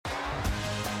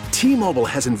T-Mobile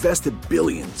has invested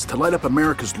billions to light up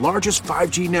America's largest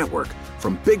 5G network,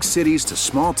 from big cities to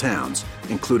small towns,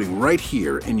 including right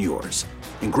here in yours.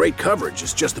 And great coverage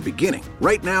is just the beginning.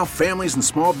 Right now, families and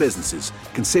small businesses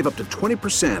can save up to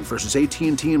 20% versus AT&T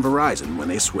and Verizon when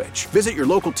they switch. Visit your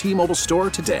local T-Mobile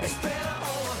store today.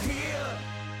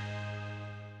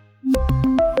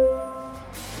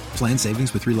 Plan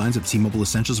savings with 3 lines of T-Mobile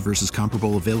Essentials versus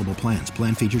comparable available plans.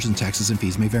 Plan features and taxes and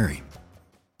fees may vary.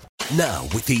 Now,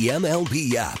 with the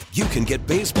MLB app, you can get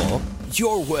baseball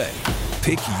your way.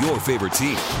 Pick your favorite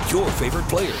team, your favorite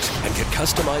players, and get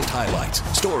customized highlights,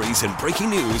 stories, and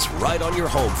breaking news right on your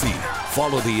home feed.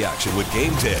 Follow the action with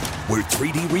Game Day, where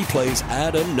 3D replays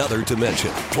add another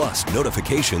dimension. Plus,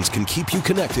 notifications can keep you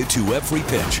connected to every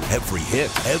pitch, every hit,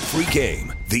 every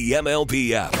game. The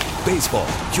MLB app. Baseball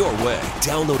your way.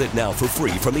 Download it now for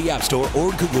free from the App Store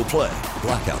or Google Play.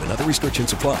 Blackout and other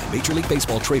restrictions apply. Major League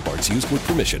Baseball trademarks used with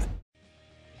permission.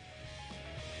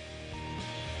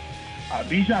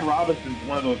 Bijan Robinson's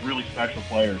one of those really special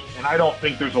players, and I don't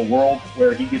think there's a world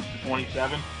where he gets to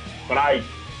 27, but I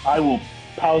will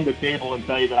pound the table and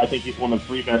tell you that I think he's one of the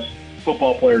 3 best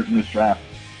football players in this draft.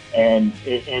 And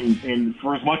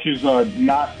for as much as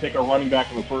not pick a running back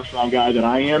in the first-round guy that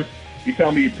I am, you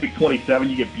tell me you pick 27,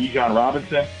 you get Bijan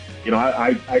Robinson,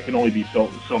 I can only be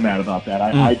so mad about that.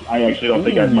 I actually don't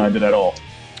think I'd mind it at all.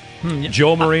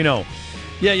 Joe Marino.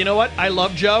 Yeah, you know what? I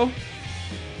love Joe.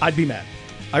 I'd be mad.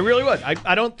 I really would.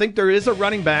 I don't think there is a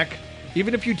running back.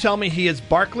 Even if you tell me he is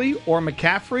Barkley or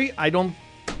McCaffrey,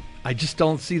 I just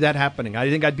don't see that happening. I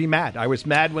think I'd be mad. I was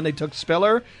mad when they took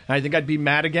Spiller, and I think I'd be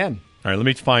mad again. All right, let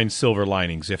me find silver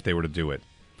linings if they were to do it.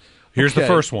 Here's the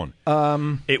first one.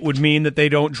 It would mean that they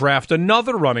don't draft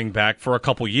another running back for a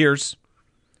couple years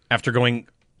after going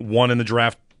 1 in the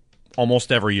draft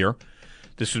almost every year.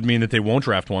 This would mean that they won't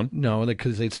draft one. No,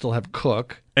 because they'd still have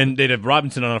Cook. And they'd have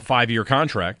Robinson on a 5-year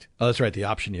contract. Oh, that's right, the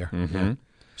option year. Mm-hmm. Yeah.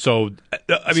 So,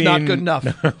 it's not good enough.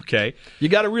 Okay. You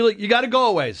got to go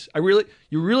a ways.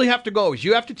 You really have to go a ways.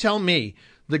 You have to tell me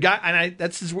the guy, and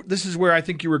this is where I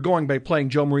think you were going by playing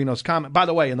Joe Marino's comment. By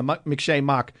the way, in the McShay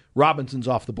mock, Robinson's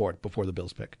off the board before the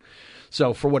Bills pick.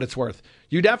 So, for what it's worth,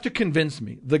 you'd have to convince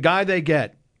me the guy they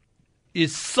get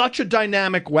is such a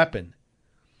dynamic weapon.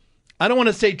 I don't want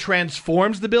to say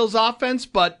transforms the Bills' offense,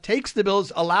 but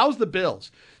allows the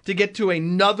Bills to get to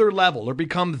another level or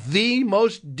become the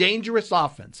most dangerous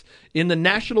offense in the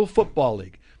National Football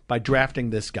League by drafting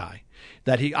this guy.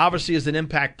 That he obviously is an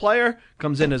impact player,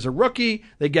 comes in as a rookie,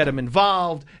 they get him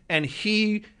involved, and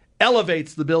he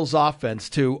elevates the Bills' offense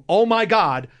to, oh my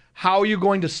God, how are you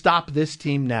going to stop this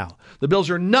team now? The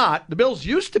Bills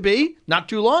used to be, not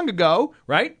too long ago,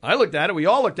 right? I looked at it, we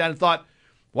all looked at it and thought,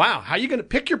 wow, how are you going to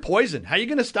pick your poison? How are you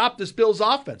going to stop this Bills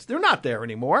offense? They're not there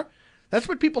anymore. That's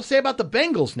what people say about the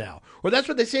Bengals now. Or that's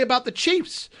what they say about the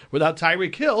Chiefs. Without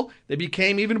Tyreek Hill, they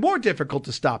became even more difficult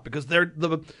to stop because they're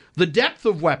the depth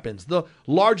of weapons, the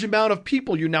large amount of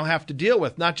people you now have to deal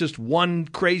with, not just one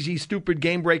crazy, stupid,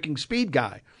 game-breaking speed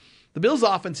guy. The Bills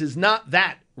offense is not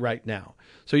that right now.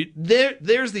 So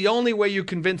there's the only way you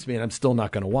convince me, and I'm still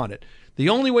not going to want it. The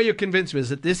only way you convince me is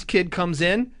that this kid comes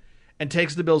in and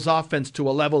takes the Bills' offense to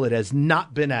a level it has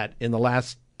not been at in the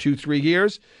last 2-3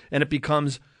 years, and it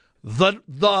becomes the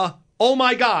oh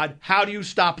my God, how do you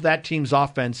stop that team's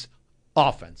offense?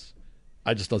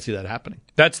 I just don't see that happening.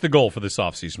 That's the goal for this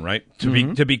offseason, right?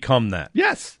 To become that.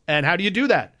 Yes, and how do you do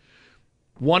that?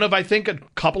 One of, I think, a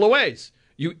couple of ways.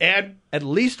 You add at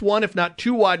least 1, if not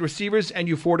 2 wide receivers, and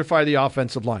you fortify the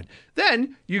offensive line.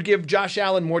 Then you give Josh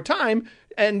Allen more time,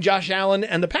 and Josh Allen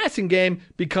and the passing game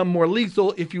become more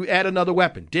lethal if you add another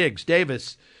weapon. Diggs,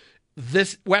 Davis,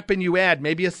 this weapon you add,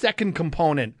 maybe a second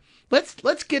component.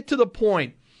 Let's get to the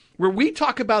point where we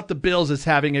talk about the Bills as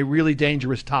having a really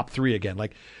dangerous top 3 again.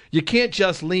 Like, you can't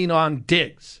just lean on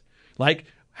Diggs. Like,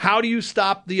 how do you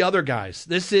stop the other guys?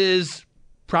 This is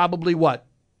probably,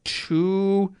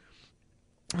 2...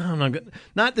 I don't know,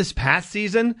 not this past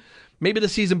season, maybe the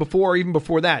season before or even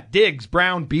before that. Diggs,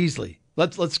 Brown, Beasley.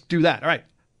 Let's do that. All right,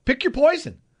 pick your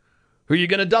poison. Who are you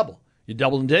going to double? You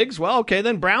double Diggs? Well, okay,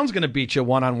 then Brown's going to beat you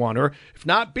one-on-one. Or if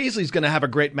not, Beasley's going to have a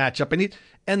great matchup.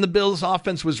 And the Bills'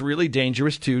 offense was really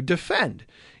dangerous to defend.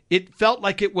 It felt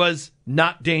like it was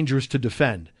not dangerous to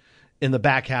defend in the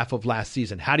back half of last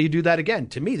season. How do you do that again?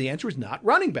 To me, the answer is not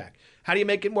running back. How do you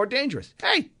make it more dangerous?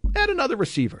 Hey, add another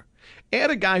receiver. Add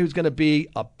a guy who's going to be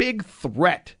a big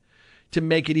threat to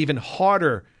make it even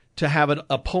harder to have an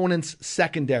opponent's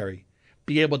secondary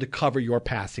be able to cover your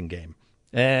passing game.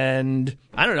 And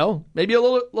I don't know, maybe a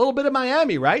little bit of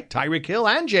Miami, right? Tyreek Hill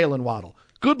and Jalen Waddle.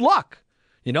 Good luck.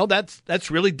 That's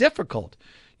really difficult.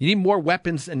 You need more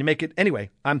weapons and you make it. Anyway,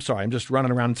 I'm sorry. I'm just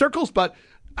running around in circles, but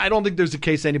I don't think there's a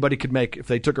case anybody could make if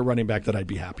they took a running back that I'd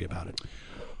be happy about it.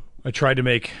 I tried to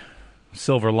make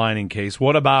silver lining case.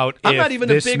 What about I'm not even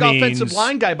a big offensive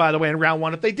line guy, by the way, in round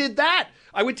one. If they did that,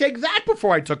 I would take that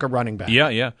before I took a running back.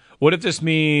 Yeah. What if this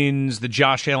means that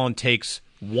Josh Allen takes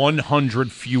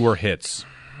 100 fewer hits?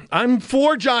 I'm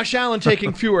for Josh Allen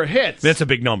taking fewer hits. That's a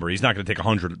big number. He's not going to take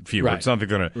 100 fewer. Right. It's not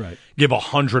going to give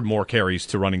 100 more carries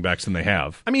to running backs than they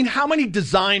have. I mean, how many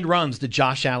designed runs did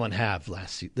Josh Allen have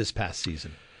this past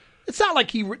season? It's not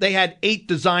like they had 8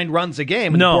 designed runs a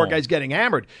game and the poor guy's getting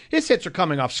hammered. His hits are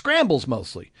coming off scrambles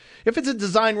mostly. If it's a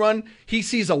design run, he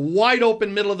sees a wide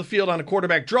open middle of the field on a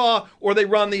quarterback draw, or they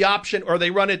run the option, or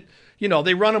they run it,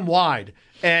 they run him wide.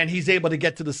 And he's able to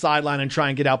get to the sideline and try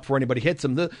and get out before anybody hits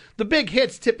him. The big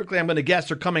hits, typically, I'm going to guess,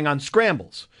 are coming on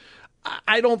scrambles.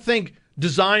 I don't think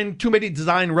too many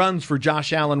design runs for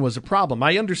Josh Allen was a problem.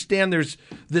 I understand there's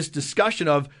this discussion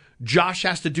of Josh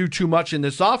has to do too much in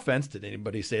this offense. Did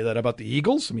anybody say that about the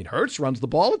Eagles? I mean, Hurts runs the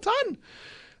ball a ton.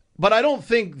 But I don't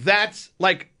think that's,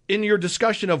 like, in your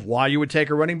discussion of why you would take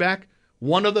a running back,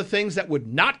 one of the things that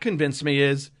would not convince me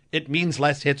is it means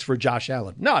less hits for Josh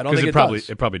Allen. No, I don't think it does.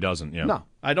 It probably doesn't, yeah. No,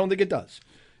 I don't think it does.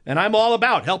 And I'm all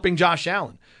about helping Josh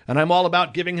Allen. And I'm all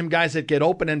about giving him guys that get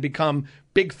open and become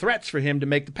big threats for him to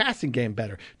make the passing game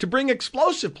better, to bring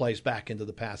explosive plays back into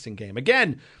the passing game.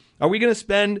 Again, are we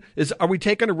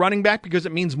taking a running back because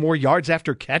it means more yards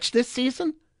after catch this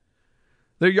season?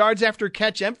 Their yards after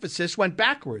catch emphasis went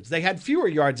backwards. They had fewer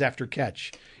yards after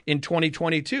catch in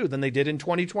 2022 than they did in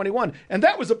 2021. And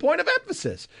that was a point of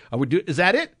emphasis. Is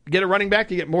that it? Get a running back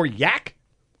to get more yak?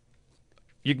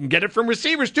 You can get it from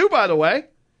receivers too, by the way,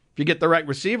 if you get the right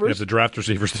receivers. You have to draft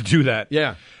receivers to do that.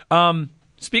 Yeah.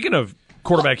 Speaking of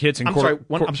quarterback hits and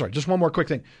I'm sorry, just one more quick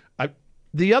thing.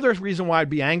 The other reason why I'd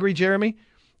be angry, Jeremy,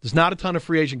 there's not a ton of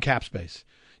free agent cap space.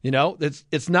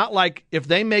 It's not like if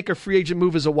they make a free agent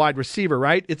move as a wide receiver,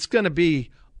 right? It's going to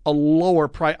be a lower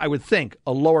price, I would think,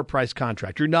 a lower price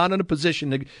contract. You're not in a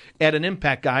position to add an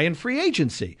impact guy in free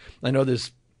agency. I know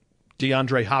there's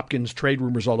DeAndre Hopkins trade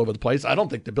rumors all over the place. I don't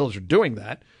think the Bills are doing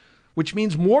that, which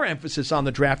means more emphasis on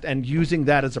the draft and using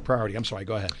that as a priority. I'm sorry,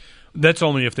 go ahead. That's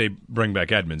only if they bring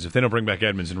back Edmonds. If they don't bring back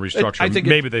Edmonds and restructure,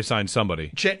 maybe they sign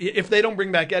somebody. If they don't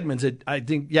bring back Edmonds, I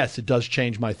think, yes, it does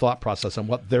change my thought process on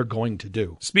what they're going to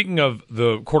do. Speaking of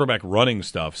the quarterback running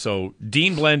stuff, so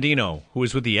Dean Blandino, who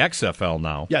is with the XFL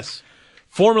now. Yes.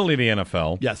 Formerly the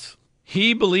NFL. Yes.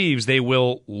 He believes they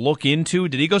will look into,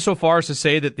 did he go so far as to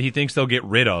say that he thinks they'll get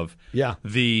rid of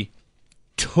the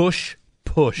tush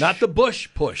push? Not the bush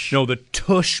push. No, the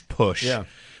tush push. Yeah.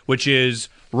 Which is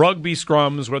rugby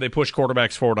scrums where they push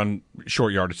quarterbacks forward on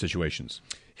short yardage situations.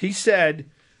 He said,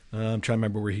 I'm trying to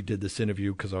remember where he did this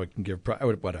interview because I can give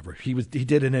whatever. He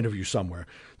did an interview somewhere.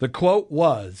 The quote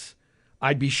was,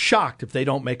 "I'd be shocked if they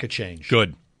don't make a change."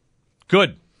 Good.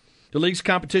 The league's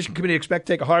competition committee expect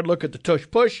to take a hard look at the tush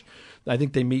push. I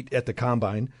think they meet at the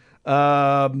combine.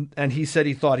 And he said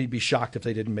he thought he'd be shocked if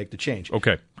they didn't make the change.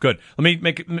 Okay, good. Let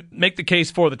me make the case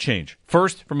for the change.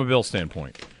 First, from a Bills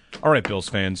standpoint. All right, Bills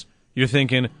fans, you're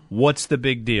thinking, what's the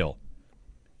big deal?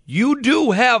 You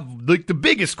do have the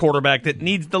biggest quarterback that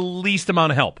needs the least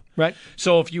amount of help. Right.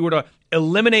 So if you were to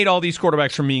eliminate all these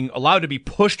quarterbacks from being allowed to be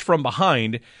pushed from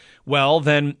behind, well,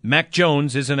 then Mac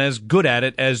Jones isn't as good at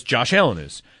it as Josh Allen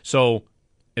is. So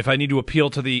if I need to appeal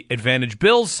to the advantage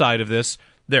Bills side of this,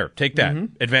 there, take that.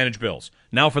 Mm-hmm. Advantage Bills.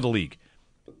 Now for the league.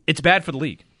 It's bad for the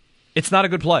league. It's not a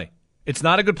good play.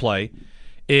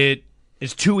 It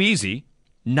is too easy.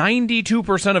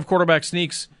 92% of quarterback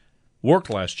sneaks worked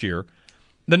last year.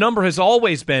 The number has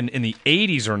always been in the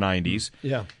 80s or 90s.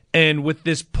 Yeah. And with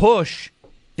this push,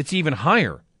 it's even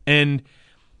higher. And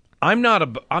I'm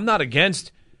not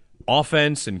against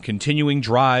offense and continuing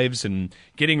drives and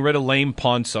getting rid of lame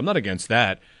punts. I'm not against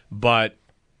that. But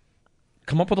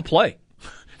come up with a play.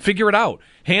 Figure it out.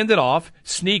 Hand it off,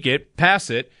 sneak it,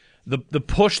 pass it. The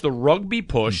push, the rugby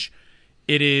push,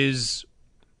 it is,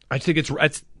 I think it's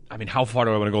I mean, how far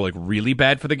do I want to go? Like, really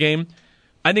bad for the game?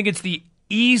 I think it's the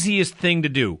easiest thing to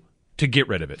do to get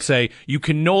rid of it. Say, you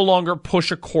can no longer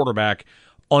push a quarterback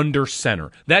under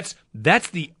center. That's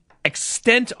the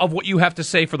extent of what you have to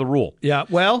say for the rule. Yeah,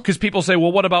 well, because people say,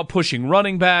 well, what about pushing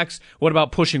running backs? What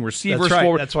about pushing receivers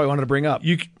forward? That's what I wanted to bring up.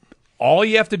 All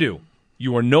you have to do,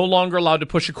 you are no longer allowed to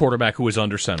push a quarterback who is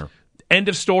under center. End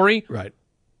of story. Right.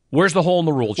 Where's the hole in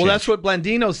the rule change? Well, that's what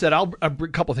Blandino said. A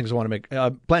couple of things I want to make.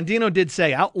 Blandino did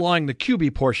say outlawing the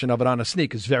QB portion of it on a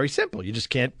sneak is very simple. You just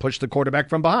can't push the quarterback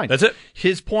from behind. That's it.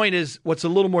 His point is what's a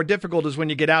little more difficult is when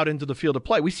you get out into the field of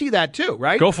play. We see that too,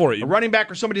 right? Go for it. A running back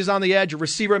or somebody's on the edge, a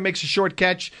receiver makes a short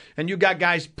catch, and you got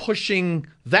guys pushing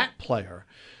that player.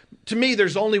 To me,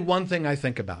 there's only one thing I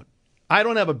think about. I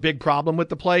don't have a big problem with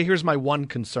the play. Here's my one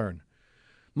concern.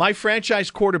 My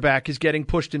franchise quarterback is getting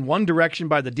pushed in one direction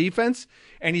by the defense,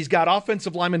 and he's got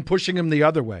offensive linemen pushing him the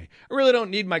other way. I really don't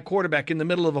need my quarterback in the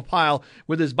middle of a pile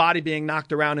with his body being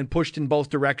knocked around and pushed in both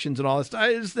directions and all this.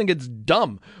 I just think it's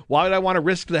dumb. Why would I want to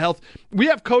risk the health? We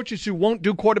have coaches who won't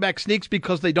do quarterback sneaks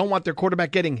because they don't want their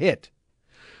quarterback getting hit.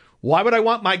 Why would I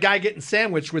want my guy getting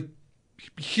sandwiched with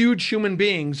huge human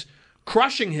beings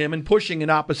crushing him and pushing in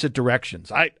opposite directions?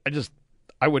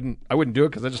 I wouldn't do it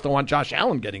because I just don't want Josh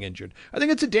Allen getting injured. I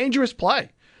think it's a dangerous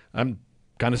play. I'm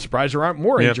kind of surprised there aren't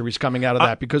more injuries coming out of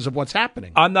that because of what's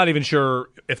happening. I'm not even sure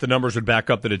if the numbers would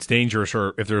back up that it's dangerous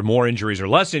or if there are more injuries or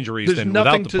less injuries There's than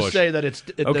without the push. There's nothing to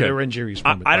say that there are injuries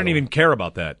from it. I don't even care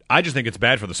about that. I just think it's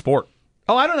bad for the sport.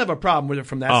 Oh, I don't have a problem with it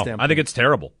from that standpoint. I think it's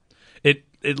terrible.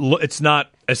 It's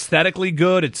not aesthetically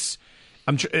good.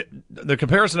 The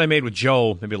comparison I made with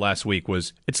Joe maybe last week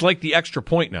was it's like the extra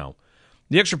point now.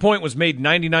 The extra point was made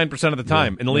 99% of the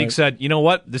time, and the league said, you know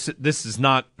what, this is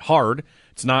not hard,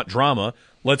 it's not drama,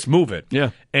 let's move it.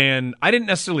 Yeah. And I didn't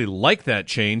necessarily like that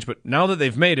change, but now that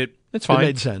they've made it, it's fine. It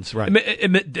made sense, right.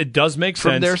 It does make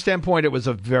sense. From their standpoint, it was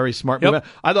a very smart move.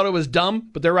 I thought it was dumb,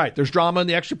 but they're right. There's drama in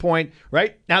the extra point,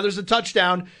 right? Now there's a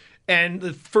touchdown, and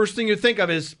the first thing you think of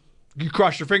is you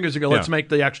cross your fingers and go, let's make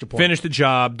the extra point. Finish the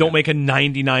job. Don't make a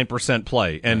 99%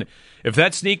 play. And if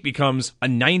that sneak becomes a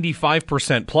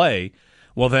 95% play,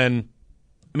 well, then,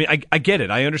 I mean, I get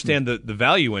it. I understand the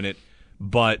value in it,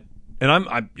 but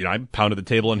I pounded the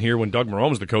table in here when Doug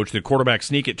Marrone was the coach. The quarterback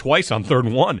sneak it twice on 3rd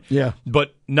and 1. Yeah,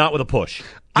 but not with a push.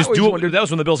 Just do it. That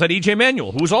was when the Bills had E.J.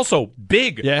 Manuel, who was also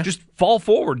big. Yeah, just fall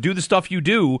forward, do the stuff you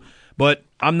do. But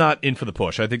I'm not in for the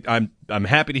push. I think I'm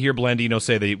happy to hear Blandino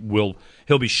say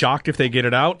he'll be shocked if they get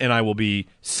it out, and I will be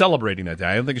celebrating that day.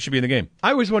 I don't think it should be in the game.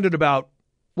 I always wondered about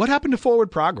what happened to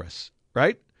forward progress,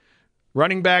 right?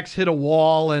 Running backs hit a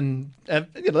wall, and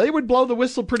they would blow the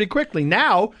whistle pretty quickly.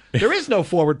 Now, there is no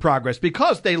forward progress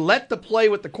because they let the play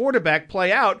with the quarterback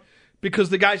play out because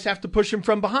the guys have to push him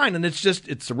from behind. And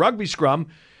it's a rugby scrum,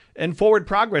 and forward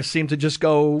progress seemed to just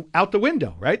go out the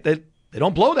window, right? They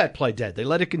don't blow that play dead. They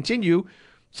let it continue,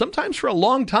 sometimes for a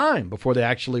long time, before they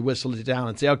actually whistle it down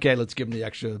and say, okay, let's give them the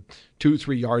extra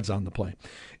 2-3 yards on the play.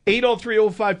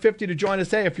 803-0550 to join us.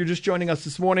 Hey, if you're just joining us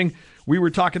this morning, we were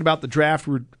talking about the draft.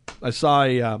 I saw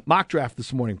a mock draft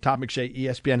this morning. Todd McShay,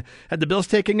 ESPN, had the Bills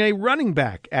taking a running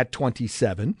back at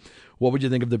 27. What would you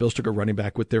think if the Bills took a running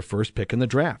back with their first pick in the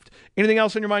draft? Anything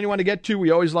else on your mind you want to get to? We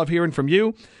always love hearing from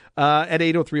you at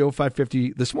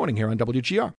 803-0550 this morning here on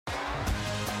WGR.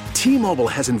 T-Mobile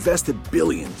has invested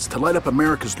billions to light up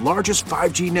America's largest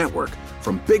 5G network,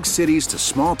 from big cities to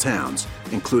small towns,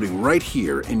 including right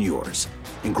here in yours.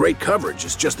 And great coverage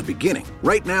is just the beginning.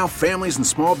 Right now, families and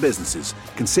small businesses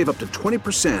can save up to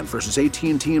 20% versus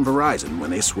AT&T and Verizon when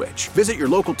they switch. Visit your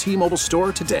local T-Mobile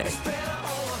store today.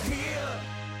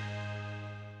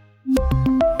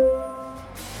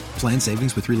 Plan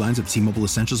savings with 3 lines of T-Mobile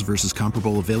Essentials versus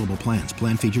comparable available plans.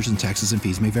 Plan features and taxes and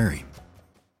fees may vary.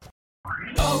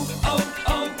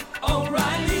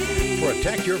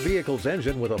 Protect your vehicle's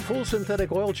engine with a full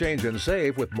synthetic oil change and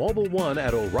save with Mobil 1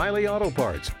 at O'Reilly Auto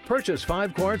Parts. Purchase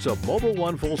 5 quarts of Mobil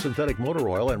 1 full synthetic motor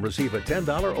oil and receive a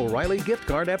 $10 O'Reilly gift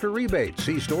card after rebate.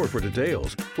 See store for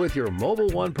details. With your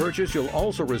Mobil 1 purchase, you'll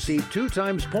also receive 2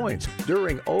 times points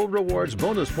during O Rewards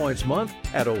Bonus Points Month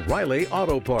at O'Reilly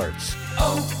Auto Parts.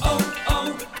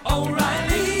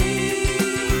 O'Reilly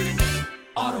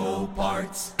Auto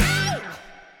Parts.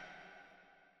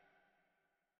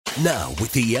 Now,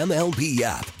 with the MLB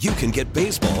app, you can get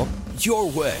baseball your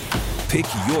way. Pick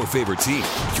your favorite team,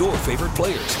 your favorite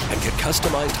players, and get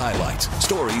customized highlights,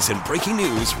 stories, and breaking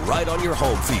news right on your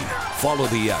home feed. Follow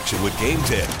the action with Game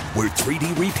 10, where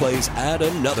 3D replays add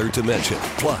another dimension.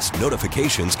 Plus,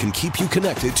 notifications can keep you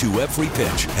connected to every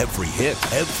pitch, every hit,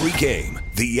 every game.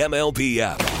 The MLB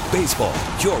app. Baseball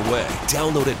your way.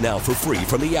 Download it now for free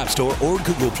from the App Store or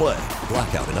Google Play.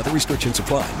 Blackout and other restrictions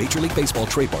apply. Major League Baseball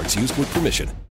trademarks used with permission.